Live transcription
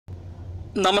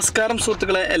നമസ്കാരം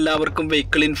സുഹൃത്തുക്കളെ, എല്ലാവർക്കും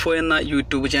വെഹിക്കിൾ ഇൻഫോ എന്ന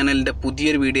യൂട്യൂബ് ചാനലിൻ്റെ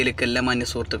പുതിയൊരു വീഡിയോയിലേക്ക് എല്ലാ മാന്യ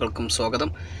സുഹൃത്തുക്കൾക്കും സ്വാഗതം.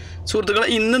 സുഹൃത്തുക്കളെ,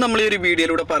 ഇന്ന് നമ്മൾ ഈ ഒരു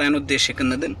വീഡിയോയിലൂടെ പറയാൻ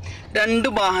ഉദ്ദേശിക്കുന്നത് രണ്ട്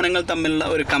വാഹനങ്ങൾ തമ്മിലുള്ള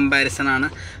ഒരു കമ്പാരിസനാണ്.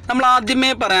 നമ്മൾ ആദ്യമേ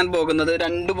പറയാൻ പോകുന്നത്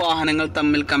രണ്ട് വാഹനങ്ങൾ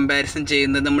തമ്മിൽ കമ്പാരിസൺ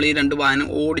ചെയ്യുന്നത് നമ്മൾ ഈ രണ്ട് വാഹനം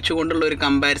ഓടിച്ചുകൊണ്ടുള്ള ഒരു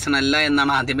കമ്പാരിസൺ അല്ല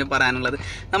എന്നാണ് ആദ്യമേ പറയാനുള്ളത്.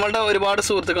 നമ്മളുടെ ഒരുപാട്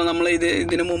സുഹൃത്തുക്കൾ നമ്മൾ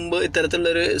ഇതിനു മുമ്പ്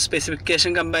ഇത്തരത്തിലുള്ളൊരു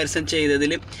സ്പെസിഫിക്കേഷൻ കമ്പാരിസൺ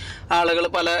ചെയ്തതിൽ ആളുകൾ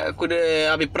പല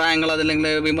അഭിപ്രായങ്ങൾ അതല്ലെങ്കിൽ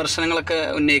വിമർശനങ്ങളൊക്കെ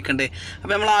ഉന്നയിക്കണ്ടേ.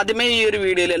 അപ്പോൾ നമ്മൾ ആദ്യമേ ഈ ഒരു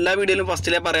വീഡിയോയിൽ എല്ലാ വീഡിയോയിലും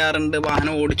ഫസ്റ്റിലേ പറയാറുണ്ട്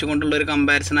വാഹനം ഓടിച്ചുകൊണ്ടുള്ള ഒരു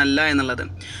കമ്പാരിസൺ അല്ല എന്നുള്ളത്.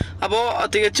 അപ്പോൾ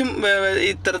തികച്ചും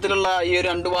ഇത്തരത്തിലുള്ള ഈ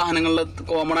രണ്ട് വാഹനങ്ങളിൽ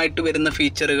കോമൺ ആയിട്ട് വരുന്ന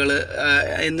ഫീച്ചറുകൾ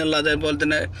എന്നുള്ള അതേപോലെ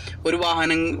തന്നെ ഒരു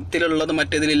വാഹനത്തിലുള്ളത്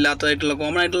മറ്റേതിലില്ലാത്തതായിട്ടുള്ള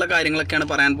കോമൺ ആയിട്ടുള്ള കാര്യങ്ങളൊക്കെയാണ്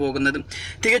പറയാൻ പോകുന്നത്.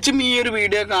 തികച്ചും ഈ ഒരു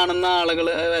വീഡിയോ കാണുന്ന ആളുകൾ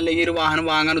അല്ലെങ്കിൽ ഒരു വാഹനം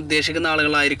വാങ്ങാൻ ഉദ്ദേശിക്കുന്ന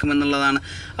ആളുകളായിരിക്കും എന്നുള്ളതാണ്.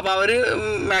 അപ്പോൾ അവർ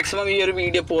മാക്സിമം ഈ ഒരു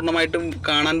വീഡിയോ പൂർണ്ണമായിട്ടും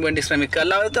കാണാൻ വേണ്ടി ശ്രമിക്കുക.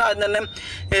 അല്ലാതെ ആദ്യം തന്നെ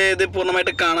ഇത്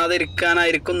പൂർണ്ണമായിട്ട് കാണാതെ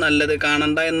ഇരിക്കാനായിരിക്കും നല്ലത്,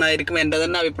 കാണണ്ട എന്നായിരിക്കും എൻ്റെ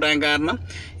തന്നെ അഭിപ്രായം. കാരണം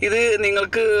ഇത്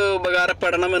നിങ്ങൾക്ക്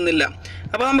ഉപകാരപ്പെടണമെന്നില്ല.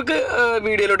 അപ്പോൾ നമുക്ക്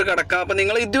വീഡിയോയിലോട്ട് കിടക്കാം. അപ്പോൾ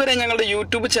നിങ്ങൾ ഇതുവരെ ഞങ്ങളുടെ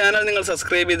യൂട്യൂബ് ചാനൽ നിങ്ങൾ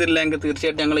സബ്സ്ക്രൈബ് ചെയ്തിട്ടില്ലെങ്കിൽ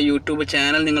തീർച്ചയായിട്ടും ഞങ്ങളുടെ യൂട്യൂബ്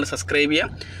ചാനൽ നിങ്ങൾ സബ്സ്ക്രൈബ്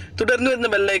ചെയ്യുക. തുടർന്ന് വരുന്ന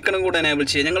ബെല്ലൈക്കണും കൂടെ എനേബിൾ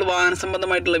ചെയ്യുക. ഞങ്ങൾ വാഹന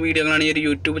സംബന്ധമായിട്ടുള്ള വീഡിയോകളാണ് ഈ ഒരു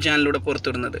യൂട്യൂബ് ചാനലിലൂടെ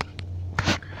പുറത്തുവിടുന്നത്.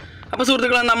 അപ്പോൾ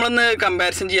സുഹൃത്തുക്കളെ, നമ്മളിന്ന്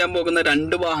കമ്പാരിസൺ ചെയ്യാൻ പോകുന്ന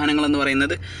രണ്ട് വാഹനങ്ങളെന്ന്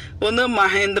പറയുന്നത് ഒന്ന്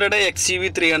മഹീന്ദ്രയുടെ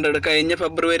XUV300 കഴിഞ്ഞ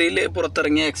ഫെബ്രുവരിയിൽ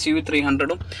പുറത്തിറങ്ങിയ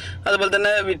XUV300ഉം അതുപോലെ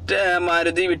തന്നെ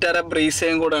മാരുതി വിറ്റാര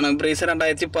ബ്രീസയും കൂടെയാണ്. ബ്രീസ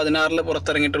 2016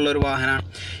 പുറത്തിറങ്ങിയിട്ടുള്ള ഒരു വാഹനമാണ്.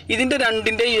 ഇതിൻ്റെ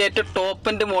രണ്ടിൻ്റെ ഏറ്റവും ടോപ്പ്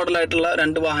എൻഡ് മോഡലായിട്ടുള്ള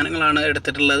രണ്ട് വാഹനങ്ങളാണ്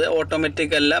എടുത്തിട്ടുള്ളത്.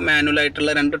 ഓട്ടോമാറ്റിക് അല്ല, മാനുവലായിട്ടുള്ള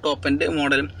രണ്ട് ടോപ്പ് എൻഡ്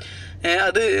മോഡലും.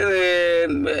 അത്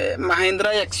മഹീന്ദ്ര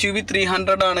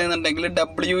XUV300 ആണെന്നുണ്ടെങ്കിൽ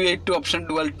W8 ഓപ്ഷൻ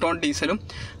ഡുവൽ ടോൺ ഡീസലും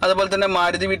അതുപോലെ തന്നെ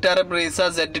Maruti Vitara Brezza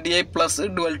ZDI plus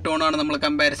dual tone ആണ് നമ്മൾ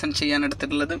കമ്പാരിസൺ ചെയ്യാൻ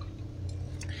എടുത്തിട്ടുള്ളത്.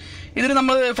 ഇതിൽ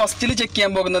നമ്മൾ ഫസ്റ്റിൽ ചെക്ക്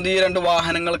ചെയ്യാൻ പോകുന്നത് ഈ രണ്ട്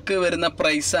വാഹനങ്ങൾക്ക് വരുന്ന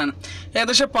പ്രൈസാണ്.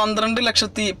 ഏകദേശം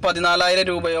 12,14,000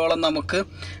 രൂപയോളം നമുക്ക്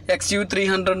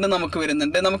XUV300 നമുക്ക്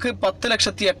വരുന്നുണ്ട്. നമുക്ക്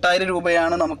 10,08,000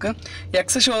 രൂപയാണ് നമുക്ക്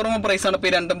ഷോറൂം പ്രൈസാണ് ഇപ്പോൾ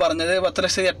ഈ രണ്ടും പറഞ്ഞത്.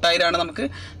 10,08,000 ആണ് നമുക്ക്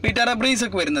വിറ്റാര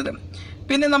ബ്രീസൊക്കെ വരുന്നത്.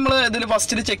 പിന്നെ നമ്മൾ ഇതിൽ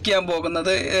ഫസ്റ്റിൽ ചെക്ക് ചെയ്യാൻ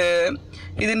പോകുന്നത്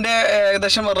ഇതിൻ്റെ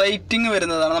ഏകദേശം റേറ്റിംഗ്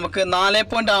വരുന്നതാണ്. നമുക്ക്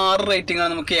 4.6 റേറ്റിംഗ്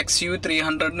ആണ് നമുക്ക്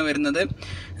XUV300 വരുന്നത്.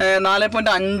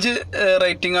 4.5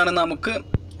 റേറ്റിംഗ് ആണ് നമുക്ക്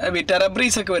വിറ്റാര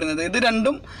ബ്രീസൊക്കെ വരുന്നത്. ഇത്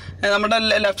രണ്ടും നമ്മുടെ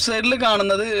ലെഫ്റ്റ് സൈഡിൽ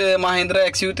കാണുന്നത് മഹീന്ദ്ര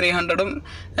XUV300ഉം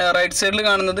റൈറ്റ് സൈഡിൽ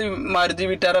കാണുന്നത് മാരുതി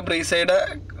വിറ്റാര ബ്രീസയുടെ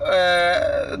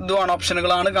ഇതുമാണ്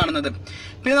ഓപ്ഷനുകളാണ് കാണുന്നത്.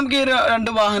 പിന്നെ നമുക്ക് ഈ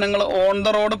രണ്ട് വാഹനങ്ങൾ ഓൺ ദ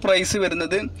റോഡ് പ്രൈസ്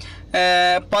വരുന്നത്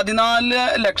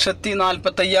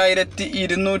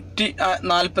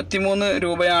 14,45,243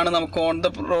 രൂപയാണ് നമുക്ക് on the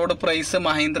road price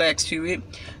Mahindra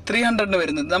XUV300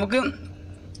 വരുന്നത്. നമുക്ക്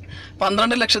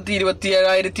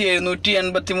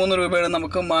 12,27,783 രൂപയാണ്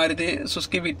നമുക്ക് മാരുതി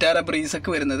സുസുക്കി വിറ്റാര ബ്രീസൊക്കെ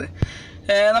വരുന്നത്.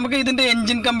 നമുക്ക് ഇതിൻ്റെ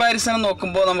എൻജിൻ കമ്പാരിസൺ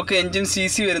നോക്കുമ്പോൾ നമുക്ക് എൻജിൻ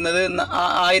CC വരുന്നത്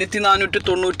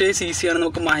 1497 CC ആണ്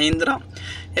നമുക്ക് മഹീന്ദ്ര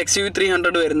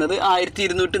XUV300 വരുന്നത്.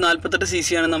 1248 CC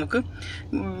ആണ് നമുക്ക്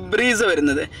ബ്രീസ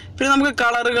വരുന്നത്. പിന്നെ നമുക്ക്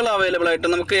കളറുകൾ അവൈലബിൾ ആയിട്ട്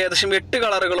നമുക്ക് ഏകദേശം 8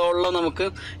 കളറുകളോളം നമുക്ക്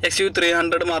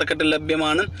XUV300 മാർക്കറ്റിൽ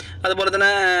ലഭ്യമാണ്. അതുപോലെ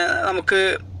തന്നെ നമുക്ക്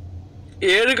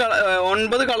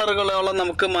 9 കളറുകളോളം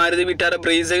നമുക്ക് മാരുതി വിറ്റാര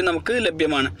ബ്രേസയും നമുക്ക്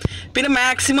ലഭ്യമാണ്. പിന്നെ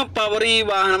മാക്സിമം പവർ ഈ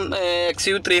വാഹനം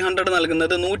XUV300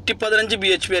 നൽകുന്നത് 115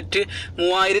 bhp at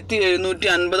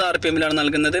 3750 RPM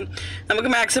നൽകുന്നത്. നമുക്ക്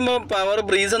മാക്സിമം പവർ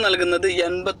ബ്രീസ നൽകുന്നത്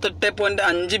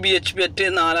 88.5 bhp at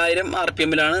 4000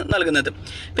 RPM നൽകുന്നത്.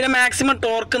 പിന്നെ മാക്സിമം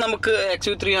ടോർക്ക് നമുക്ക്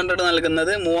XUV300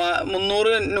 നൽകുന്നത്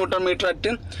 300 Nm at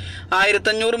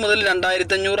 1500 മുതൽ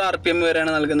 2500 RPM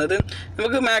വരെയാണ് നൽകുന്നത്.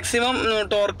 നമുക്ക് മാക്സിമം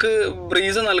ടോർക്ക്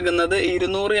ബ്രീസ നൽകുന്നത്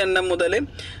 200 Nm മുതൽ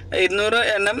 200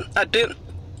 Nm at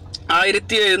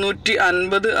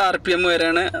 1750 RPM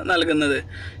വരെയാണ് നൽകുന്നത്.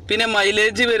 പിന്നെ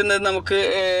മൈലേജ് വരുന്നത് നമുക്ക്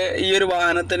ഈ ഒരു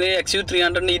വാഹനത്തിന്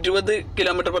XUV300 20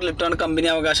 km/L ആണ് കമ്പനി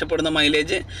അവകാശപ്പെടുന്ന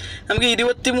മൈലേജ്. നമുക്ക്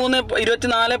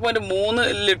 24.3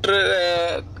 ലിറ്റർ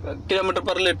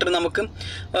km/L നമുക്ക്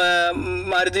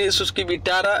മാരുതി സുസുക്കി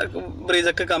വിറ്റാര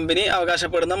ബ്രീസൊക്കെ കമ്പനി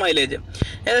അവകാശപ്പെടുന്ന മൈലേജ്.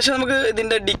 ഏകദേശം നമുക്ക്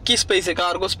ഇതിൻ്റെ ഡിക്കി സ്പേസ്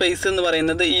കാർഗോ സ്പേസ് എന്ന്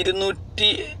പറയുന്നത്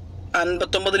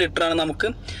 259 ലിറ്ററാണ് നമുക്ക്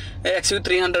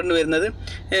XUV300 വരുന്നത്.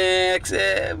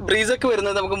 ബ്രീസൊക്കെ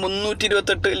വരുന്നത് നമുക്ക്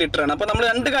 328 ലിറ്ററാണ്. അപ്പോൾ നമ്മൾ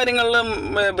രണ്ട് കാര്യങ്ങളിലും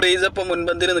ബ്രീസ ഇപ്പോൾ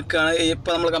മുൻപന്തിയിൽ നിൽക്കുകയാണ്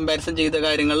ഇപ്പോൾ നമ്മൾ കമ്പാരിസൺ ചെയ്ത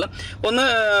കാര്യങ്ങളിൽ. ഒന്ന്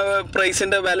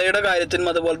പ്രൈസിൻ്റെ വിലയുടെ കാര്യത്തിലും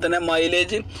അതുപോലെ തന്നെ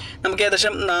മൈലേജ് നമുക്ക്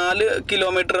ഏകദേശം 4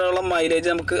 കിലോമീറ്ററോളം മൈലേജ്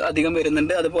നമുക്ക് അധികം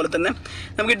വരുന്നുണ്ട്. അതുപോലെ തന്നെ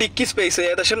നമുക്ക് ഡിക്കി സ്പേസ്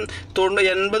ഏകദേശം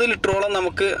 80 ലിറ്ററോളം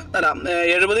നമുക്ക്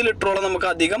 70 ലിറ്ററോളം നമുക്ക്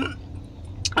അധികം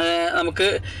നമുക്ക്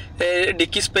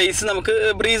ഡിക്കി സ്പേസ് നമുക്ക്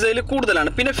ബ്രീസയിൽ കൂടുതലാണ്.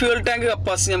 പിന്നെ ഫ്യൂൽ ടാങ്ക്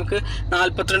കപ്പാസിറ്റി നമുക്ക്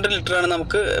 42 ലിറ്ററാണ്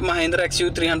നമുക്ക് മഹീന്ദ്ര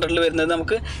XUV300 വരുന്നത്.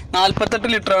 നമുക്ക്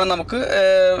 48 ലിറ്ററാണ് നമുക്ക്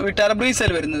വിറ്റാര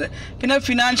ബ്രീസയിൽ വരുന്നത്. പിന്നെ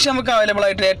ഫിനാൻസ് നമുക്ക് അവൈലബിൾ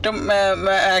ആയിട്ട് ഏറ്റവും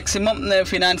മാക്സിമം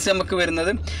ഫിനാൻസ് നമുക്ക്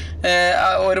വരുന്നത്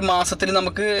ഒരു മാസത്തിൽ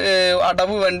നമുക്ക്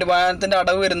അടവ് വാഹനത്തിൻ്റെ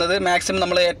അടവ് വരുന്നത് മാക്സിമം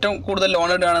നമ്മൾ ഏറ്റവും കൂടുതൽ ലോൺ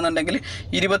ഇടുകയാണെന്നുണ്ടെങ്കിൽ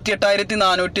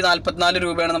 28,444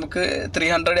 രൂപയാണ് നമുക്ക്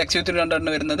XUV300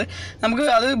 വരുന്നത്. നമുക്ക്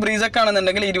അത്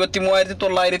ബ്രീസക്കാണെന്നുണ്ടെങ്കിൽ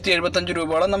 23,975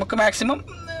 രൂപയോളം നമുക്ക് മാക്സിമം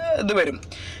ഇത് വരും.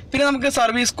 പിന്നെ നമുക്ക്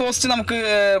സർവീസ് കോസ്റ്റ് നമുക്ക്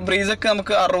ബ്രീസക്ക്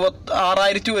നമുക്ക്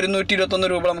 66,121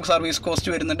 രൂപ നമുക്ക് സർവീസ് കോസ്റ്റ്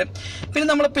വരുന്നുണ്ട്. പിന്നെ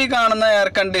നമ്മളിപ്പോൾ ഈ കാണുന്ന എയർ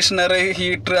കണ്ടീഷണർ,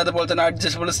 ഹീറ്റർ, അതുപോലെ തന്നെ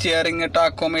adjustable steering,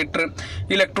 tachometer,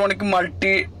 electronic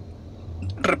multi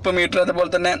trip metre, അതുപോലെ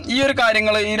തന്നെ ഈ ഒരു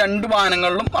കാര്യങ്ങൾ ഈ 2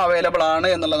 വാഹനങ്ങളിലും അവൈലബിൾ ആണ്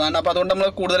എന്നുള്ളതാണ്. അപ്പോൾ അതുകൊണ്ട് നമ്മൾ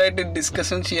കൂടുതലായിട്ട്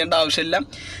ഡിസ്കഷൻ ചെയ്യേണ്ട ആവശ്യമില്ല.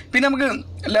 പിന്നെ നമുക്ക്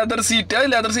ലെതർ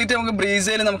സീറ്റ് നമുക്ക്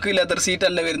ബ്രീസയിൽ നമുക്ക് ലെതർ സീറ്റ്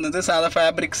അല്ല വരുന്നത്, സാധാ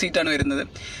ഫാബ്രിക് സീറ്റാണ് വരുന്നത്.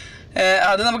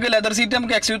 അത് നമുക്ക് ലെതർ സീറ്റ്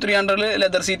നമുക്ക് XUV300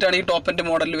 ലെതർ സീറ്റാണ് ഈ ടോപ്പ് എൻഡ്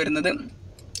മോഡലിൽ വരുന്നത്.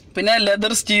 പിന്നെ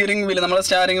ലെതർ സ്റ്റിയറിംഗ് വീൽ, നമ്മുടെ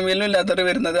സ്റ്റിയറിംഗ് വീലിലും ലെതർ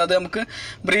വരുന്നത് അത് നമുക്ക്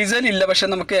ബ്രീസയിൽ ഇല്ല, പക്ഷേ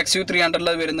നമുക്ക്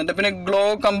XUV300 വരുന്നുണ്ട്. പിന്നെ ഗ്ലോ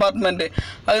കമ്പാർട്ട്മെൻറ്റ്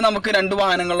അത് നമുക്ക് 2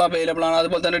 വാഹനങ്ങളും അവൈലബിൾ ആണ്.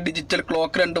 അതുപോലെ തന്നെ ഡിജിറ്റൽ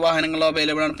ക്ലോക്ക് 2 വാഹനങ്ങളും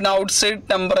അവൈലബിൾ ആണ്. പിന്നെ ഔട്ട്സൈഡ്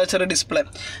ടെമ്പറേച്ചർ ഡിസ്പ്ലേ,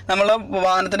 നമ്മളെ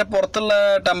വാഹനത്തിൻ്റെ പുറത്തുള്ള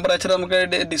ടെമ്പറേച്ചർ നമുക്ക്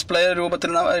ഡിസ്പ്ലേ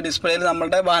രൂപത്തിൽ ഡിസ്പ്ലേയിൽ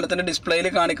നമ്മളുടെ വാഹനത്തിൻ്റെ ഡിസ്പ്ലേയിൽ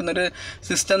കാണിക്കുന്നൊരു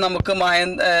സിസ്റ്റം നമുക്ക്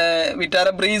വിറ്റാര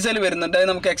ബ്രീസയിൽ വരുന്നുണ്ട്, അത്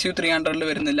നമുക്ക് XUV300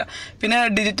 വരുന്നില്ല. പിന്നെ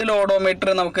ഡിജിറ്റൽ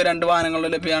ഓഡോമീറ്റർ നമുക്ക് 2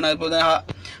 വാഹനങ്ങളിൽ ലഭ്യമാണ്. അതുപോലെ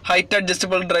ഹൈറ്റ്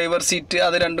അഡ്ജസ്റ്റബിൾ ഡ്രൈവർ സീറ്റ്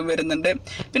അത് 2 വരുന്നുണ്ട്.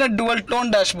 പിന്നെ ഡുവൽ ടോൺ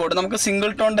ഡാഷ്ബോർഡ്, നമുക്ക്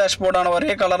സിംഗിൾ ടോൺ ഡാഷ്ബോർഡാണ്,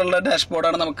 ഒരേ കളറുള്ള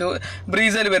ഡാഷ്ബോർഡാണ് നമുക്ക്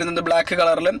ബ്രീസയിൽ വരുന്നത്, ബ്ലാക്ക്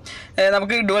കളറിൽ.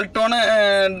 നമുക്ക് ഡുവൽ ടോൺ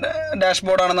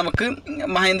ഡാഷ്ബോർഡാണ് നമുക്ക്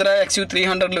മഹീന്ദ്ര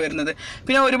XUV300 വരുന്നത്.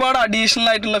 പിന്നെ ഒരുപാട് അഡീഷണൽ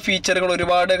ആയിട്ടുള്ള ഫീച്ചറുകൾ,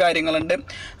 ഒരുപാട് കാര്യങ്ങളുണ്ട്.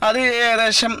 അത്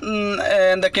ഏകദേശം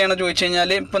എന്തൊക്കെയാണെന്ന് ചോദിച്ചു കഴിഞ്ഞാൽ,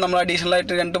 ഇപ്പോൾ നമ്മൾ അഡീഷണൽ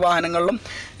ആയിട്ട് 2 വാഹനങ്ങളിലും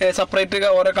സെപ്പറേറ്റ്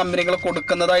ഓരോ കമ്പനികൾ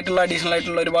കൊടുക്കുന്നതായിട്ടുള്ള അഡീഷണൽ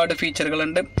ആയിട്ടുള്ള ഒരുപാട്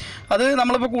ഫീച്ചറുകളുണ്ട്. അത്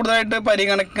നമ്മളിപ്പോൾ കൂടുതലായിട്ട്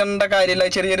പരിഗണിക്കേണ്ട കാര്യമില്ല,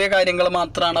 ചെറിയ ചെറിയ കാര്യങ്ങൾ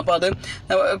മാത്രമാണ്. അപ്പോൾ അത്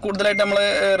കൂടുതലായിട്ട് നമ്മൾ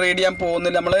റീഡ് ചെയ്യാൻ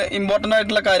പോകുന്നില്ല, നമ്മൾ ഇമ്പോർട്ടൻ്റ്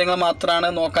ആയിട്ടുള്ള കാര്യങ്ങൾ മാത്രമാണ്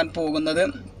നോക്കാൻ പോകുന്നത്.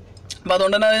 അപ്പോൾ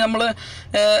അതുകൊണ്ട് തന്നെ നമ്മൾ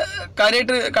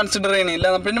കാര്യമായിട്ട് കൺസിഡർ ചെയ്യണില്ല.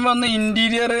 പിന്നെ വന്ന്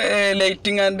ഇൻറ്റീരിയർ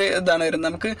ലൈറ്റിംഗ് ആൻഡ് ഇതാണ് വരുന്നത്.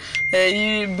 നമുക്ക് ഈ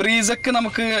ബ്രീസക്ക്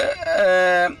നമുക്ക്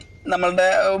നമ്മളുടെ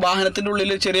വാഹനത്തിൻ്റെ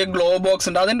ഉള്ളിൽ ചെറിയ ഗ്ലോ ബോക്സ്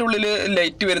ഉണ്ട്, അതിൻ്റെ ഉള്ളിൽ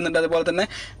ലൈറ്റ് വരുന്നുണ്ട്. അതുപോലെ തന്നെ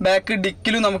ബാക്ക്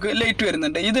ഡിക്കിലും നമുക്ക് ലൈറ്റ്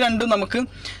വരുന്നുണ്ട്. ഇത് രണ്ടും നമുക്ക്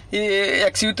ഈ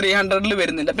XUV300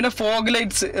 വരുന്നില്ല. പിന്നെ ഫോഗ്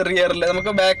ലൈറ്റ്സ് റിയറിൽ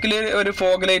നമുക്ക് ബാക്കിൽ ഒരു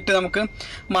ഫോഗ് ലൈറ്റ് നമുക്ക്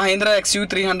മഹീന്ദ്ര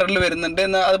XUV300 വരുന്നുണ്ട്.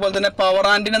 അതുപോലെ തന്നെ പവർ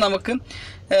ആൻറ്റിന് നമുക്ക്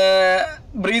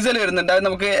ബ്രീസയിൽ വരുന്നുണ്ട്, അത്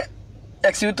നമുക്ക്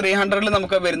XUV300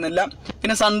 നമുക്ക് വരുന്നില്ല.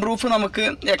 പിന്നെ സൺറൂഫ് നമുക്ക്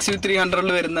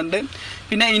XUV300 വരുന്നുണ്ട്.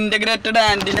 പിന്നെ ഇൻ്റഗ്രേറ്റഡ്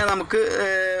ആൻറ്റിന നമുക്ക്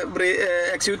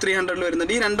XUV300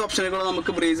 വരുന്നുണ്ട്. ഈ 2 ഓപ്ഷനുകളും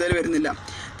നമുക്ക് ബ്രീസയിൽ വരുന്നില്ല.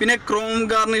 പിന്നെ ക്രോം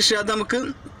ഗാർണിഷ് അത് നമുക്ക്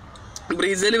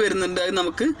ബ്രീസയിൽ വരുന്നുണ്ട്, അത്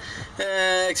നമുക്ക്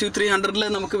XUV300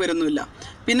 നമുക്ക് വരുന്നില്ല.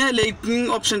 പിന്നെ ലൈറ്റിംഗ്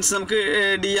ഓപ്ഷൻസ് നമുക്ക്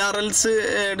DRLs,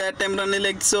 ഡേ ടൈം റണ്ണിംഗ്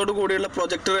ലൈറ്റ്സോട് കൂടിയുള്ള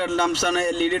പ്രൊജക്ടർ ഹെഡ് ലാംപ്സാണ്,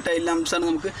 LED ടൈൽ ലാംപ്സാണ്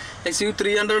നമുക്ക്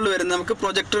XUV300 വരുന്നത്. നമുക്ക്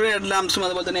പ്രൊജക്ടർ ഹെഡ് ലാംപ്സും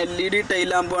അതുപോലെ തന്നെ LED ടൈൽ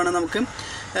ലാമ്പുമാണ് നമുക്ക്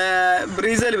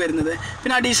ബ്രീസയിൽ വരുന്നത്.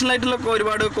 പിന്നെ അഡീഷണൽ ആയിട്ടുള്ള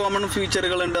ഒരുപാട് കോമൺ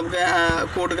ഫീച്ചറുകളുണ്ട് നമുക്ക്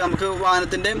കൊടുക്കുക. നമുക്ക്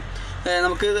വാഹനത്തിൻ്റെ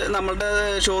നമുക്ക് നമ്മളുടെ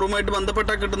ഷോറൂമായിട്ട്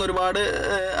ബന്ധപ്പെട്ടാൽ കിട്ടുന്ന ഒരുപാട്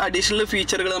അഡീഷണൽ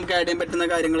ഫീച്ചറുകൾ നമുക്ക് ആഡ് ചെയ്യാൻ പറ്റുന്ന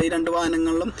കാര്യങ്ങൾ ഈ 2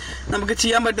 വാഹനങ്ങളിലും നമുക്ക്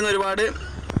ചെയ്യാൻ പറ്റുന്ന ഒരുപാട്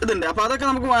ഇതുണ്ട്. അപ്പോൾ അതൊക്കെ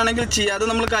നമുക്ക് വേണമെങ്കിൽ ചെയ്യാം, അത്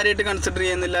നമ്മൾ കാര്യമായിട്ട് കൺസിഡർ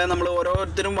ചെയ്യുന്നില്ല. നമ്മൾ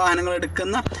ഓരോരുത്തരും വാഹനങ്ങൾ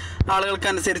എടുക്കുന്ന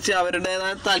ആളുകൾക്കനുസരിച്ച്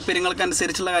അവരുടേതായ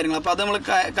താല്പര്യങ്ങൾക്കനുസരിച്ചുള്ള കാര്യങ്ങൾ, അപ്പോൾ അത് നമ്മൾ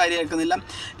കാര്യമാക്കുന്നില്ല.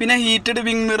 പിന്നെ ഹീറ്റഡ്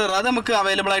വിങ് മിറർ അത് നമുക്ക്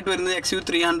അവൈലബിൾ ആയിട്ട് വരുന്നത്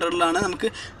XUV300 നമുക്ക്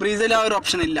ബ്രീസയിൽ ആ ഒരു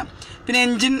ഓപ്ഷൻ ഇല്ല. പിന്നെ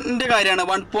എൻജിൻ്റെ കാര്യമാണ്,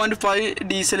 1.5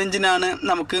 ഡീസൽ എൻജിനാണ്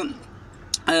നമുക്ക്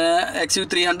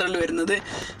XUV300 വരുന്നത്.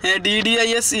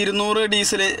 DDIS 200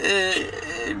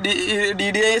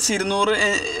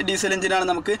 ഡീസൽ എഞ്ചിനാണ്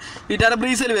നമുക്ക് വിറ്റാര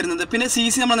ബ്രീസയിൽ വരുന്നത്. പിന്നെ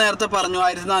CC നമ്മൾ നേരത്തെ പറഞ്ഞു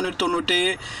 1497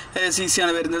 CC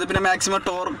ആണ് വരുന്നത്. പിന്നെ മാക്സിമം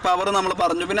ടോർക്ക് പവർ നമ്മൾ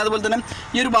പറഞ്ഞു. പിന്നെ അതുപോലെ തന്നെ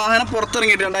ഈ ഒരു വാഹനം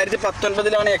പുറത്തിറങ്ങിയിട്ട്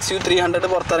 2019 XUV300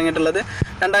 പുറത്തിറങ്ങിയിട്ടുള്ളത്,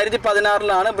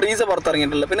 2016 ബ്രീസ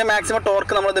പുറത്തിറങ്ങിയിട്ടുള്ളത്. പിന്നെ മാക്സിമം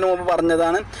ടോർക്ക് നമ്മൾ ഇതിനു മുമ്പ്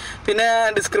പറഞ്ഞതാണ്. പിന്നെ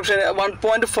ഡിസ്ക്രിപ്ഷൻ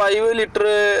 1.5 ലിറ്റർ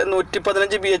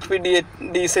 115 bhp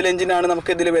ഡീസൽ എഞ്ചിനാണ് നമുക്ക്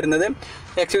ഇതിൽ വരുന്നത്.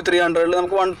 XUV300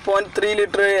 നമുക്ക് 1.3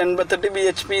 litre 88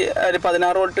 bhp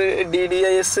 16 volt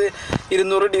DDIS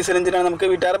 200 diesel എഞ്ചിനാണ് നമുക്ക്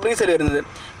വിറ്റാര ബ്രീസയിൽ വരുന്നത്.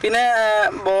 പിന്നെ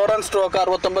ബോർ ആൻഡ് സ്ട്രോക്ക്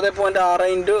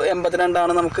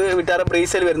 69.6x82 നമുക്ക് വിറ്റാര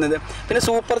ബ്രീസയിൽ വരുന്നത്. പിന്നെ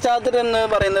സൂപ്പർ ചാർജർ എന്ന്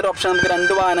പറയുന്ന ഒരു ഓപ്ഷൻ നമുക്ക്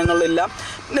 2 വാഹനങ്ങളിലില്ല.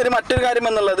 പിന്നെ മറ്റൊരു കാര്യം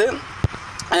എന്നുള്ളത്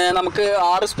നമുക്ക്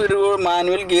 6 സ്പീഡ്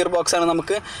മാനുവൽ ഗിയർ ബോക്സാണ്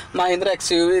നമുക്ക് മഹീന്ദ്ര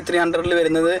XUV300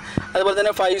 വരുന്നത്. അതുപോലെ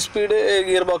തന്നെ 5 സ്പീഡ്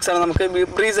ഗിയർ ബോക്സാണ് നമുക്ക്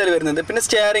ബ്രീസയിൽ വരുന്നത്. പിന്നെ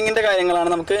സ്റ്റിയറിങ്ങിൻ്റെ കാര്യങ്ങളാണ്,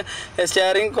 നമുക്ക്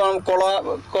സ്റ്റിയറിങ്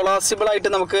കൊളാസിബിളായിട്ട്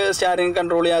നമുക്ക് സ്റ്റിയറിങ്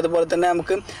കൺട്രോൾ ചെയ്യാം. അതുപോലെ തന്നെ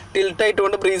നമുക്ക് ടിൽട്ടായിട്ട്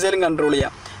കൊണ്ട് ബ്രീസയിലും കൺട്രോൾ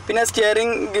ചെയ്യാം. പിന്നെ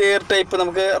സ്റ്റിയറിംഗ് ഗിയർ ടൈപ്പ്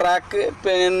നമുക്ക് റാക്ക്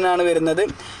പെനാണ് വരുന്നത്.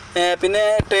 പിന്നെ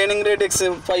ടേണിംഗ് റേഡിയക്സ്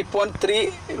 5.3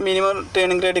 മിനിമം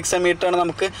ടേണിംഗ് റേഡിയക്സ് മീറ്ററാണ്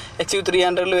നമുക്ക്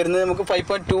XUV300 വരുന്നത്. നമുക്ക്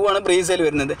 5.2 ആണ് ബ്രേസയിൽ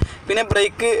വരുന്നത്. പിന്നെ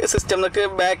ബ്രേക്ക് സിസ്റ്റം നമുക്ക്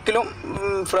ബാക്കിലും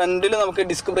ഫ്രണ്ടിലും നമുക്ക്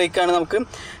ഡിസ്ക് ബ്രേക്കാണ് നമുക്ക്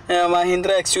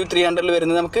മഹീന്ദ്ര XUV300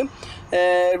 വരുന്നത്. നമുക്ക്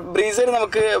ബ്രീസർ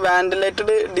നമുക്ക്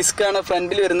വാൻഡിലേറ്റഡ് ഡിസ്ക്കാണ്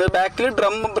ഫ്രണ്ടിൽ വരുന്നത്, ബാക്കിൽ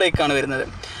ഡ്രം ബ്രേക്കാണ് വരുന്നത്.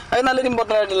 അത് നല്ലൊരു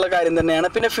ഇമ്പോർട്ടൻ്റ് ആയിട്ടുള്ള കാര്യം തന്നെയാണ്.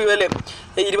 പിന്നെ ഫ്യൂവൽ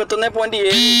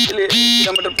 21.7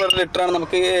 km/ലിറ്ററാണ്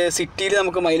നമുക്ക് സിറ്റിയിൽ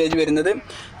നമുക്ക് മൈലേജ് വരുന്നത്.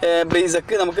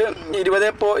 ബ്രീസക്ക് നമുക്ക്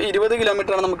 20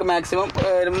 കിലോമീറ്ററാണ് നമുക്ക് മാക്സിമം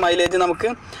മൈലേജ് നമുക്ക്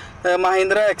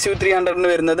മഹീന്ദ്ര XUV300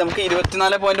 വരുന്നത്. നമുക്ക്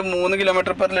 24.3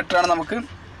 km/ലിറ്ററാണ് നമുക്ക്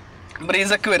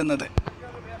ബ്രീസക്ക് വരുന്നത്.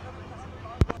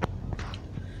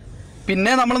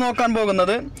 പിന്നെ നമ്മൾ നോക്കാൻ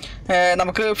പോകുന്നത്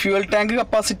നമുക്ക് ഫ്യൂവൽ ടാങ്ക്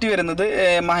കപ്പാസിറ്റി വരുന്നത്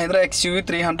മഹീന്ദ്ര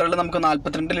XUV300 നമുക്ക്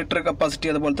 42 ലിറ്റർ കപ്പാസിറ്റി,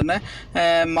 അതുപോലെ തന്നെ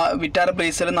വിറ്റാര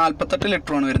ബ്രേസയിൽ 48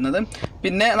 ലിറ്ററാണ് വരുന്നത്.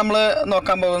 പിന്നെ നമ്മൾ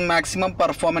നോക്കാൻ പോകുന്നത് മാക്സിമം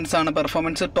പെർഫോമൻസ് ആണ്.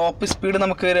 പെർഫോമൻസ് ടോപ്പ് സ്പീഡ്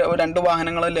നമുക്ക് രണ്ട്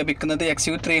വാഹനങ്ങൾ ലഭിക്കുന്നത്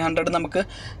XUV300 നമുക്ക്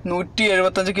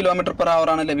 175 km/h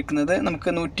ആണ് ലഭിക്കുന്നത്. നമുക്ക്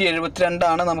 172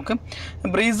 ആണ് നമുക്ക്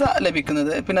ബ്രീസ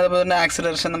ലഭിക്കുന്നത്. പിന്നെ അതുപോലെ തന്നെ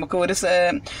ആക്സിലറേഷൻ നമുക്ക് ഒരു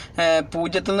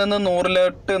 0 നിന്ന്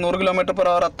 100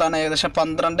 km/h എത്താൻ ഏകദേശം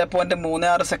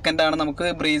 12.36 സെക്കൻഡാണ് നമുക്ക്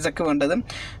ബ്രീസക്ക് വേണ്ടത്.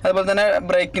 അതുപോലെ തന്നെ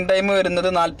ബ്രേക്കിംഗ് ടൈം വരുന്നത്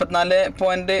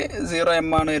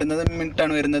 44.0 ആണ് വരുന്നത്,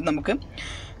 മിനിറ്റാണ് വരുന്നത് നമുക്ക്.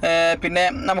 പിന്നെ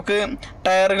നമുക്ക്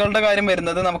ടയറുകളുടെ കാര്യം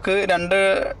വരുന്നത് നമുക്ക് രണ്ട്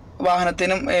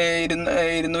വാഹനത്തിനും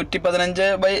 215/55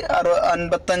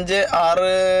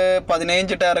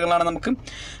 6-15 ടയറുകളാണ് നമുക്ക്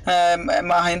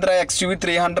മഹീന്ദ്ര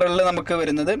XUV300 നമുക്ക്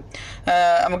വരുന്നത്.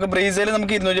 നമുക്ക് ബ്രീസയിൽ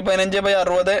നമുക്ക്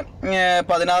 215/60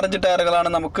 16 ടയറുകളാണ്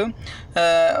നമുക്ക്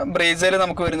ബ്രീസയിൽ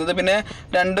നമുക്ക് വരുന്നത്. പിന്നെ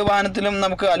രണ്ട് വാഹനത്തിലും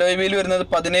നമുക്ക് അലോയ് വീൽ വരുന്നത്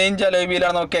 15 അലോയ്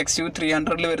വീലാണ് നമുക്ക്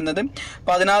XUV300 വരുന്നത്,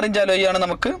 16 ഇഞ്ച് അലോയാണ്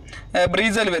നമുക്ക്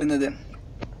ബ്രീസയിൽ വരുന്നത്.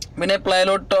 പിന്നെ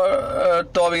പ്ലേലോട്ട്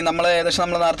ടോവിങ് നമ്മൾ ഏകദേശം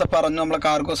നമ്മൾ നേരത്തെ പറഞ്ഞു, നമ്മളെ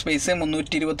കാർഗോ സ്പേസ്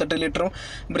 328 ലിറ്ററും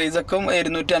ബ്രീസക്കും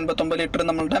 259 ലിറ്ററും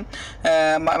നമ്മളുടെ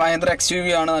മഹീന്ദ്ര XUV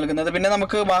ആണ് നൽകുന്നത്. പിന്നെ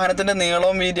നമുക്ക് വാഹനത്തിൻ്റെ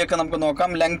നീളവും വീതിയൊക്കെ നമുക്ക് നോക്കാം.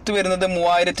 ലെങ്ത്ത് വരുന്നത്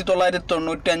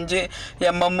 3995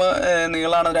 mm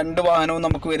നീളമാണ് രണ്ട് വാഹനവും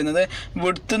നമുക്ക് വരുന്നത്.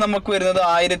 വിഡ്ത്ത് നമുക്ക് വരുന്നത്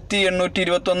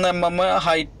 1821 mm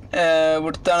ഹൈറ്റ്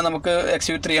വിടുത്താണ് നമുക്ക്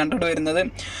XUV300 വരുന്നത്.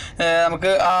 നമുക്ക്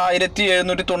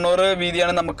 1790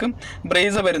 വീതിയാണ് നമുക്ക്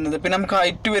ബ്രേസ വരുന്നത്. പിന്നെ നമുക്ക്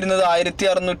ഹൈറ്റ് വരുന്നത്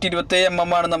 1627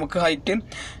 mm ആണ് നമുക്ക് ഹൈറ്റ്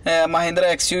മഹീന്ദ്ര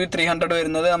XUV300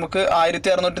 വരുന്നത്. നമുക്ക്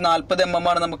 1640 mm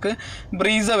ആണ് നമുക്ക്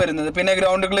ബ്രീസ വരുന്നത്. പിന്നെ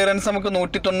ഗ്രൗണ്ട് ക്ലിയറൻസ് നമുക്ക്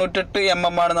 198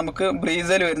 mm ആണ് നമുക്ക്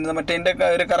ബ്രീസയിൽ വരുന്നത്. മറ്റേതിൻ്റെ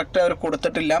ഒരു കറക്റ്റ് അവർ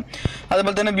കൊടുത്തിട്ടില്ല.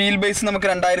 അതുപോലെ തന്നെ വീൽ ബേസ് നമുക്ക്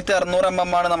 2600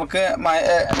 mm ആണ് നമുക്ക്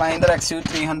മഹീന്ദ്ര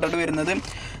XUV300 വരുന്നത്.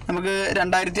 നമുക്ക്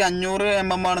 2500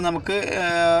 mm ആണ് നമുക്ക്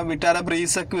വിറ്റാര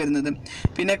ബ്രീസക്ക് വരുന്നത്.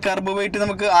 പിന്നെ കർബ് വെയിറ്റ്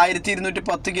നമുക്ക്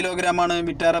 1210 കിലോഗ്രാമാണ്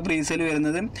വിറ്റാര ബ്രീസയിൽ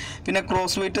വരുന്നത്. പിന്നെ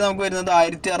ക്രോസ് വെയിറ്റ് നമുക്ക് വരുന്നത്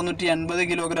 1680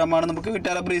 കിലോഗ്രാമാണ് നമുക്ക്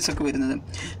വിറ്റാര ബ്രീസക്ക് വരുന്നത്.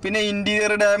 പിന്നെ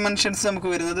ഇൻറ്റീരിയർ ഡയമെൻഷൻസ് നമുക്ക്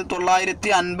വരുന്നത്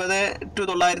 950 to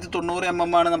 990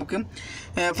 mm ആണ് നമുക്ക്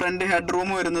ഫ്രണ്ട് ഹെഡ് റൂം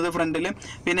വരുന്നത് ഫ്രണ്ടിൽ.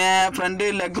 പിന്നെ ഫ്രണ്ട്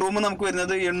ലെഗ് റൂം നമുക്ക്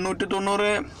വരുന്നത്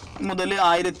 890 മുതൽ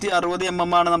 1060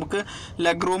 mm ആണ് നമുക്ക്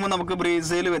ലെഗ് റൂം നമുക്ക്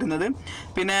ബ്രീസയിൽ വരുന്നത്.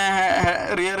 പിന്നെ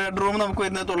റിയർ ഹെഡ് റൂം നമുക്ക്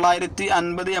വരുന്നത്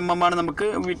 950 mm ആണ് നമുക്ക്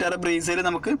വിറ്റാര ബ്രീസയിൽ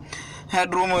നമുക്ക്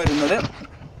ഹെഡ് റൂം വരുന്നത്.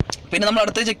 പിന്നെ നമ്മൾ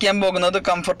അടുത്ത് ചെക്ക് ചെയ്യാൻ പോകുന്നത്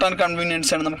കംഫർട്ട് ആൻഡ് കൺവീനിയൻസ്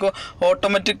ആണ്. നമുക്ക്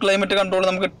ഓട്ടോമാറ്റിക് ക്ലൈമറ്റ് കൺട്രോൾ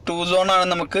നമുക്ക് 2 സോൺ ആണ്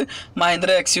നമുക്ക് മഹീന്ദ്ര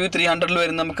XUV300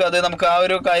 വരുന്നത്. നമുക്ക് ആ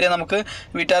ഒരു കാര്യം നമുക്ക്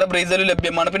വിറ്റാര ബ്രീസയിൽ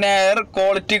ലഭ്യമാണ്. പിന്നെ എയർ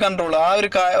ക്വാളിറ്റി കൺട്രോൾ ആ ഒരു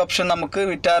ഓപ്ഷൻ നമുക്ക്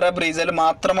വിറ്റാര ബ്രീസയിൽ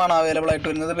മാത്രമാണ് അവൈലബിൾ ആയിട്ട്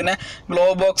വരുന്നത്. പിന്നെ ഗ്ലോ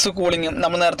ബോക്സ് കൂളിംഗ്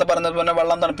നമ്മൾ നേരത്തെ പറഞ്ഞതുപോലെ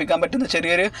വെള്ളം തണുപ്പിക്കാൻ പറ്റുന്ന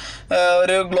ചെറിയൊരു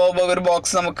ഒരു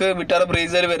ബോക്സ് നമുക്ക് വിറ്റാര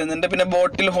ബ്രീസയിൽ വരുന്നുണ്ട്. പിന്നെ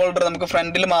ബോട്ടിൽ ഹോൾഡർ നമുക്ക്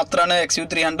ഫ്രണ്ടിൽ മാത്രമാണ്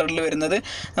XUV300 വരുന്നത്.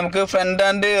 നമുക്ക് ഫ്രണ്ട്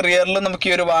ആൻഡ് റിയറിൽ നമുക്ക്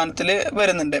ഈ ഒരു വാഹനത്തിൽ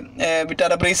വരുന്നുണ്ട്,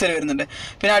 വിറ്റാര ബ്രീസയിൽ വരുന്നുണ്ട്.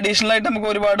 പിന്നെ അഡീഷണൽ ആയിട്ട് നമുക്ക്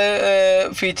ഒരുപാട്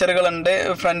ഫീച്ചറുകളുണ്ട്.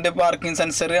 Front parking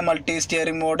sensor, multi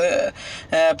steering mode,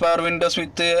 power Windows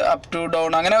വിത്ത് അപ് ടു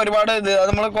ഡൗൺ, അങ്ങനെ ഒരുപാട് അത്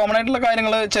നമ്മൾ കോമൺ ആയിട്ടുള്ള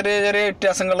കാര്യങ്ങൾ, ചെറിയ ചെറിയ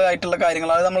വ്യത്യാസങ്ങളായിട്ടുള്ള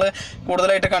കാര്യങ്ങൾ അത് നമ്മൾ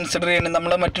കൂടുതലായിട്ട് കൺസിഡർ ചെയ്യുന്നുണ്ട്.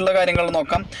 നമ്മൾ മറ്റുള്ള കാര്യങ്ങൾ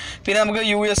നോക്കാം. പിന്നെ നമുക്ക്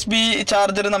USB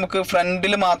ചാർജർ നമുക്ക്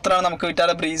ഫ്രണ്ടിൽ മാത്രമാണ് നമുക്ക്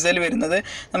വിറ്റാര ബ്രീസയിൽ വരുന്നത്.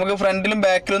 നമുക്ക് ഫ്രണ്ടിലും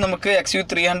ബാക്കിലും നമുക്ക്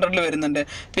XUV300 വരുന്നുണ്ട്.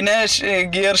 പിന്നെ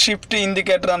ഗിയർ ഷിഫ്റ്റ്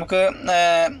ഇൻഡിക്കേറ്റർ നമുക്ക്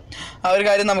ആ ഒരു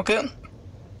കാര്യം നമുക്ക്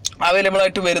അവൈലബിൾ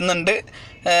ആയിട്ട് വരുന്നുണ്ട്.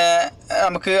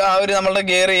 നമുക്ക് ആ ഒരു നമ്മളുടെ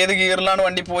ഏത് ഗിയറിലാണ്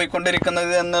വണ്ടി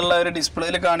പോയിക്കൊണ്ടിരിക്കുന്നത് എന്നുള്ള ഒരു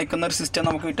ഡിസ്പ്ലേയിൽ കാണിക്കുന്ന ഒരു സിസ്റ്റം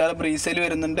നമുക്ക് വിറ്റാര ബ്രീസയിൽ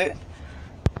വരുന്നുണ്ട്.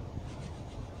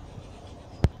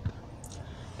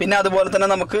 പിന്നെ അതുപോലെ തന്നെ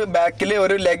നമുക്ക് ബാക്കിൽ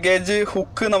ഒരു ലഗേജ്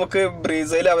ഹുക്ക് നമുക്ക്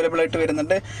ബ്രീസയിൽ അവൈലബിൾ ആയിട്ട്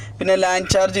വരുന്നുണ്ട്. പിന്നെ ലാൻഡ്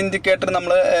ചാർജ് ഇൻഡിക്കേറ്റർ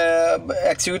നമ്മൾ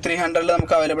XUV300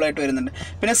 നമുക്ക് അവൈലബിൾ ആയിട്ട് വരുന്നുണ്ട്.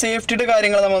 പിന്നെ സേഫ്റ്റിയുടെ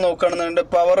കാര്യങ്ങൾ നമ്മൾ നോക്കുകയാണെന്നുണ്ട്.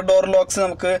 പവർ ഡോർ ലോക്സ്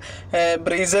നമുക്ക്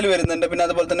ബ്രീസയിൽ വരുന്നുണ്ട്. പിന്നെ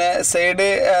അതുപോലെ തന്നെ സൈഡ്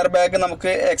എയർ ബാഗ്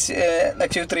നമുക്ക്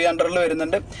XUV300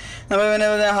 വരുന്നുണ്ട്. നമ്മൾ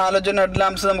പിന്നെ ഹാലോജൻ ഹെഡ്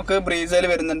ലാംപ്സ് നമുക്ക് ബ്രീസയിൽ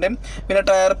വരുന്നുണ്ട്. പിന്നെ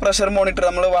ടയർ പ്രഷർ മോണിറ്റർ,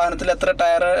 നമ്മൾ വാഹനത്തിൽ എത്ര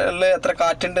ടയറിൽ എത്ര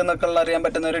കാറ്റുണ്ട് എന്നൊക്കെ അറിയാൻ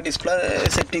പറ്റുന്ന ഒരു ഡിസ്പ്ലേ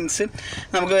സെറ്റിങ്സ്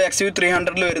നമുക്ക്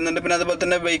XUV300 വരുന്നുണ്ട്. പിന്നെ അതുപോലെ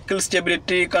തന്നെ വെഹിക്കിൾ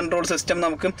സ്റ്റെബിലിറ്റി കൺട്രോൾ സിസ്റ്റം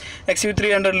നമുക്ക്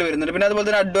XUV300 വരുന്നുണ്ട്. പിന്നെ അതുപോലെ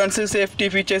തന്നെ അഡ്വാൻസ് സേഫ്റ്റി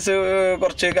ഫീച്ചേഴ്സ്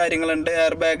കുറച്ച് കാര്യങ്ങളുണ്ട്.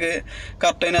 എയർ ബാഗ്,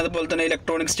 കർട്ടൻ, അതുപോലെ തന്നെ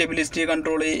ഇലക്ട്രോണിക് സ്റ്റെബിലിറ്റി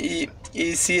കൺട്രോൾ,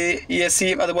 ESC,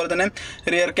 അതുപോലെ തന്നെ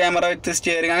റിയർ ക്യാമറ വിത്ത്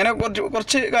സ്റ്റിയറിംഗ്, അങ്ങനെ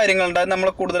കുറച്ച് കാര്യങ്ങളുണ്ട്. അത് നമ്മൾ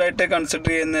കൂടുതലായിട്ട്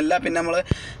കൺസിഡർ ചെയ്യുന്നില്ല. പിന്നെ നമ്മൾ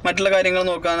മറ്റുള്ള കാര്യങ്ങൾ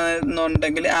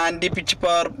നോക്കുകയാണെന്നുണ്ടെങ്കിൽ ആൻറ്റി പിച്ച്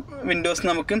പവർ വിൻഡോസ്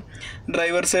നമുക്ക്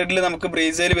ഡ്രൈവർ സൈഡിൽ നമുക്ക്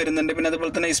ബ്രീസയിൽ വരുന്നുണ്ട്. പിന്നെ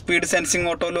അതുപോലെ തന്നെ സ്പീഡ് സെൻസിങ്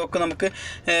ഓട്ടോ ലോക്ക് നമുക്ക്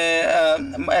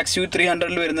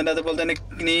XUV300 വരുന്നുണ്ട്. അതുപോലെ തന്നെ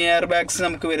നീ എയർ ബാഗ്സ്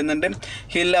നമുക്ക് വരുന്നുണ്ട്.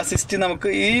 ഹിൽ അസിസ്റ്റ് നമുക്ക്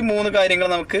ഈ 3 കാര്യങ്ങൾ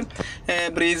നമുക്ക്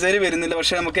ബ്രീസയിൽ വരുന്നില്ല,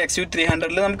 പക്ഷേ നമുക്ക്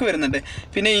XUV300 നമുക്ക് വരുന്നുണ്ട്.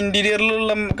 പിന്നെ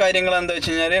ഇൻറ്റീരിയറിലുള്ള കാര്യങ്ങൾ എന്താ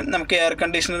വെച്ച് കഴിഞ്ഞാൽ നമുക്ക് എയർ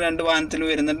കണ്ടീഷണർ 2 വാഹനത്തിൽ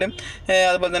വരുന്നുണ്ട്.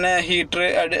 അതുപോലെ തന്നെ heater,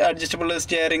 adjustable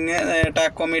steering,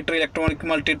 tachometer, electronic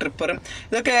multi tripper,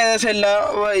 ഇതൊക്കെ ഏകദേശം എല്ലാ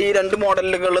ഈ 2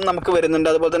 മോഡലുകളിലും നമുക്ക് വരുന്നുണ്ട്.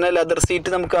 അതുപോലെ തന്നെ ലെതർ സീറ്റ്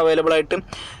നമുക്ക് അവൈലബിൾ ആയിട്ട്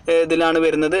ഇതിലാണ്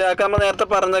വരുന്നത്. അതൊക്കെ നമ്മൾ നേരത്തെ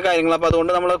പറഞ്ഞ കാര്യങ്ങൾ, അപ്പോൾ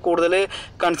അതുകൊണ്ട് നമ്മൾ കൂടുതൽ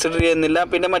കൺസിഡർ ചെയ്യുന്നില്ല.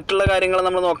 പിന്നെ മറ്റുള്ള കാര്യങ്ങൾ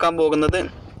നമ്മൾ നോക്കാൻ പോകുന്നത്,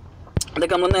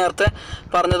 അതൊക്കെ നമ്മൾ നേരത്തെ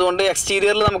പറഞ്ഞതുകൊണ്ട്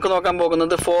എക്സ്റ്റീരിയറിൽ നമുക്ക് നോക്കാൻ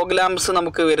പോകുന്നത് ഫോഗ് ലാംപ്സ്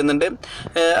നമുക്ക് വരുന്നുണ്ട്.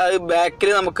 അത് ബാക്കിൽ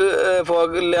നമുക്ക്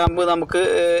ഫോഗ് ലാമ്പ് നമുക്ക്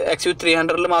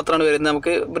XUV300 മാത്രമാണ് വരുന്നത്,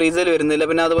 നമുക്ക് ബ്രീസയിൽ വരുന്നില്ല.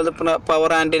 പിന്നെ അതുപോലെ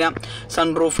power antenna,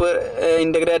 sunroof,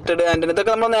 integrated antenna,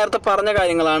 ഇതൊക്കെ നമ്മൾ നേരത്തെ പറഞ്ഞ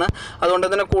കാര്യങ്ങളാണ്. അതുകൊണ്ട്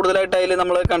തന്നെ കൂടുതലായിട്ട് അതിൽ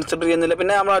നമ്മൾ കൺസിഡർ ചെയ്യുന്നില്ല.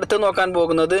 പിന്നെ നമ്മൾ അടുത്ത് നോക്കാൻ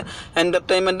പോകുന്നത്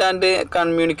എൻ്റർടൈൻമെൻറ്റ് ആൻഡ്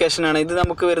കമ്മ്യൂണിക്കേഷനാണ്. ഇത്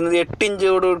നമുക്ക് വരുന്നത് 8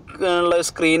 ഇഞ്ചോട് ഉള്ള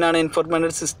സ്ക്രീനാണ്,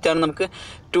 ഇൻഫോർമെൻറ്റ് സിസ്റ്റമാണ്, നമുക്ക്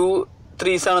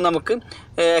 2.3 ആണ് നമുക്ക്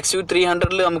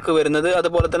XUV300 നമുക്ക് വരുന്നത്.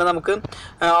 അതുപോലെ തന്നെ നമുക്ക്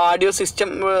ഓഡിയോ സിസ്റ്റം,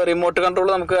 റിമോട്ട് കൺട്രോൾ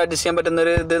നമുക്ക് അഡ്ജസ്റ്റ് ചെയ്യാൻ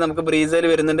പറ്റുന്നൊരു ഇത് നമുക്ക് ബ്രീസയിൽ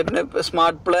വരുന്നുണ്ട്. പിന്നെ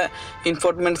സ്മാർട്ട് പ്ലേ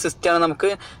ഇൻഫോർട്ട്മെൻറ്റ് സിസ്റ്റമാണ് നമുക്ക്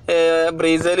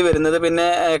ബ്രീസയിൽ വരുന്നത്. പിന്നെ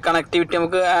കണക്ടിവിറ്റി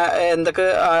നമുക്ക് എന്തൊക്കെ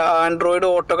ആൻഡ്രോയിഡ്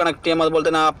ഓട്ടോ കണക്ട് ചെയ്യാം, അതുപോലെ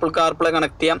തന്നെ ആപ്പിൾ കാർപ്ലേ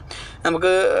കണക്ട് ചെയ്യാം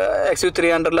നമുക്ക്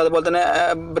XUV300. അതുപോലെ തന്നെ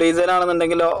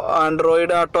ബ്രീസയിലാണെന്നുണ്ടെങ്കിൽ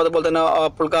ആൻഡ്രോയിഡ് ഓട്ടോ, അതുപോലെ തന്നെ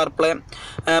ആപ്പിൾ കാർപ്ലേ,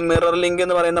 മിറർ ലിങ്ക്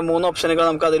എന്ന് പറയുന്ന 3 ഓപ്ഷനുകൾ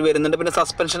നമുക്ക് അതിൽ വരുന്നുണ്ട്. പിന്നെ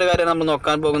സസ്പെൻഷൻ്റെ കാര്യമാണ് നമ്മൾ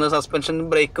നോക്കാൻ പോകുന്നത്. സസ്പെൻഷൻ,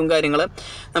 ബ്രേക്കും കാര്യങ്ങൾ,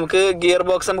 നമുക്ക് ഗിയർ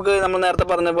ബോക്സ്, നമുക്ക് നമ്മൾ നേരത്തെ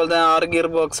പറഞ്ഞ പോലെ തന്നെ 6 ഗിയർ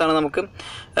ബോക്സാണ് നമുക്ക്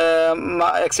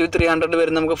XUV300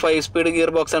 വരുന്നത്. നമുക്ക് 5 സ്പീഡ് ഗിയർ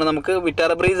ബോക്സാണ് നമുക്ക്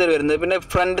വിറ്റാറ ബ്രീസയിൽ വരുന്നത്. പിന്നെ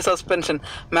ഫ്രണ്ട് സസ്പെൻഷൻ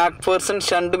മാക്ഫേഴ്സൺ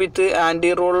ഷണ്ട് വിത്ത് ആൻറ്റി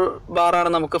റോൾ ബാറാണ്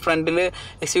നമുക്ക് ഫ്രണ്ടിൽ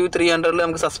XUV300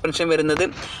 നമുക്ക് സസ്പെൻഷൻ വരുന്നത്.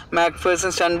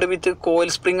 മാക്ഫേഴ്സൺ ഷണ്ട് വിത്ത്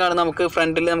കോയിൽ സ്പ്രിംഗ് ആണ് നമുക്ക്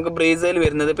ഫ്രണ്ടിൽ നമുക്ക് ബ്രീസയിൽ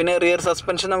വരുന്നത്. പിന്നെ റിയർ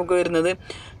സസ്പെൻഷൻ നമുക്ക് വരുന്നത്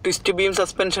ട്വിസ്റ്റ് ബീം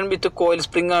സസ്പെൻഷൻ വിത്ത് കോയിൽ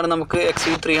സ്പ്രിംഗ് ആണ് നമുക്ക്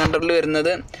XUV300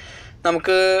 വരുന്നത്.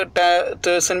 നമുക്ക്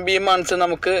 1000 ബീമാണ്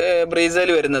നമുക്ക് ബ്രീസയിൽ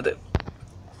വരുന്നത്.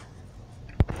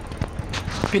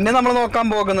 പിന്നെ നമ്മൾ നോക്കാൻ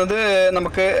പോകുന്നത്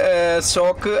നമുക്ക്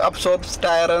ഷോക്ക് അബ്സോർബ്സ്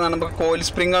ടയർ എന്നാണ്, നമുക്ക് കോയിൽ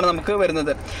സ്പ്രിംഗ് ആണ് നമുക്ക്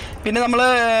വരുന്നത്. പിന്നെ നമ്മൾ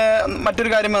മറ്റൊരു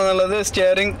കാര്യം എന്നുള്ളത്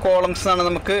സ്റ്റിയറിംഗ് കോളംസ് ആണ്,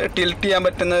 നമുക്ക് ടിൽറ്റ് ചെയ്യാൻ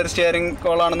പറ്റുന്ന ഒരു സ്റ്റിയറിംഗ്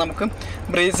കോളാണ് നമുക്ക്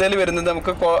ബ്രീസയിൽ വരുന്നത്.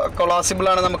 നമുക്ക്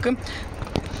കൊളാസിബിളാണ് നമുക്ക്.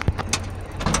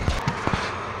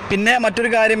 പിന്നെ മറ്റൊരു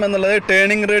കാര്യം എന്നുള്ളത്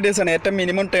ടേണിംഗ് റേഡിയസ് ആണ്. ഏറ്റവും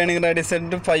മിനിമം ടേണിംഗ് റേഡിയസ്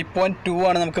 5.2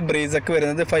 ആണ് നമുക്ക് ബ്രീസക്ക്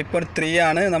വരുന്നത്. 5.3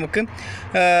 ആണ് നമുക്ക്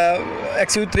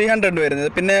XUV300 വരുന്നത്.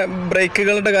 പിന്നെ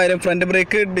ബ്രേക്കുകളുടെ കാര്യം, front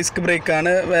brake disc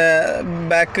ബ്രേക്കാണ്,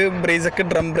 back ബ്രീസക്ക്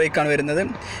drum ബ്രേക്കാണ് വരുന്നത്.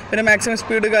 പിന്നെ മാക്സിമം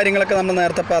സ്പീഡ് കാര്യങ്ങളൊക്കെ നമ്മൾ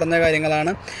നേരത്തെ പറഞ്ഞ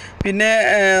കാര്യങ്ങളാണ്. പിന്നെ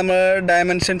നമ്മൾ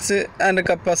ഡയമെൻഷൻസ് ആൻഡ്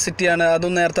കപ്പാസിറ്റിയാണ്,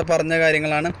 അതും നേരത്തെ പറഞ്ഞ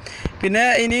കാര്യങ്ങളാണ്. പിന്നെ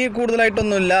ഇനി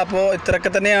കൂടുതലായിട്ടൊന്നുമില്ല. അപ്പോൾ ഇത്രയൊക്കെ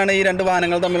തന്നെയാണ് ഈ 2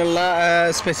 വാഹനങ്ങൾ തമ്മിലുള്ള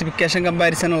സ്പെസിഫിക്കേഷൻ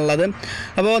കമ്പാരിസൺ ഉള്ളത്.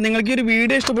 അപ്പോൾ നിങ്ങൾക്ക് ഈ ഒരു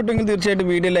വീഡിയോ ഇഷ്ടപ്പെട്ടെങ്കിൽ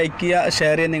തീർച്ചയായിട്ടും വീഡിയോ ലൈക്ക് ചെയ്യുക,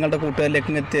 ഷെയർ ചെയ്യുക, നിങ്ങളുടെ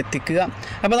കൂട്ടുകാരിലേക്ക് എത്തിക്കുക.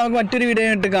 അപ്പോൾ നമുക്ക് മറ്റൊരു വീഡിയോ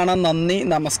ആയിട്ട് കാണാം. നന്ദി,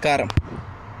 നമസ്കാരം.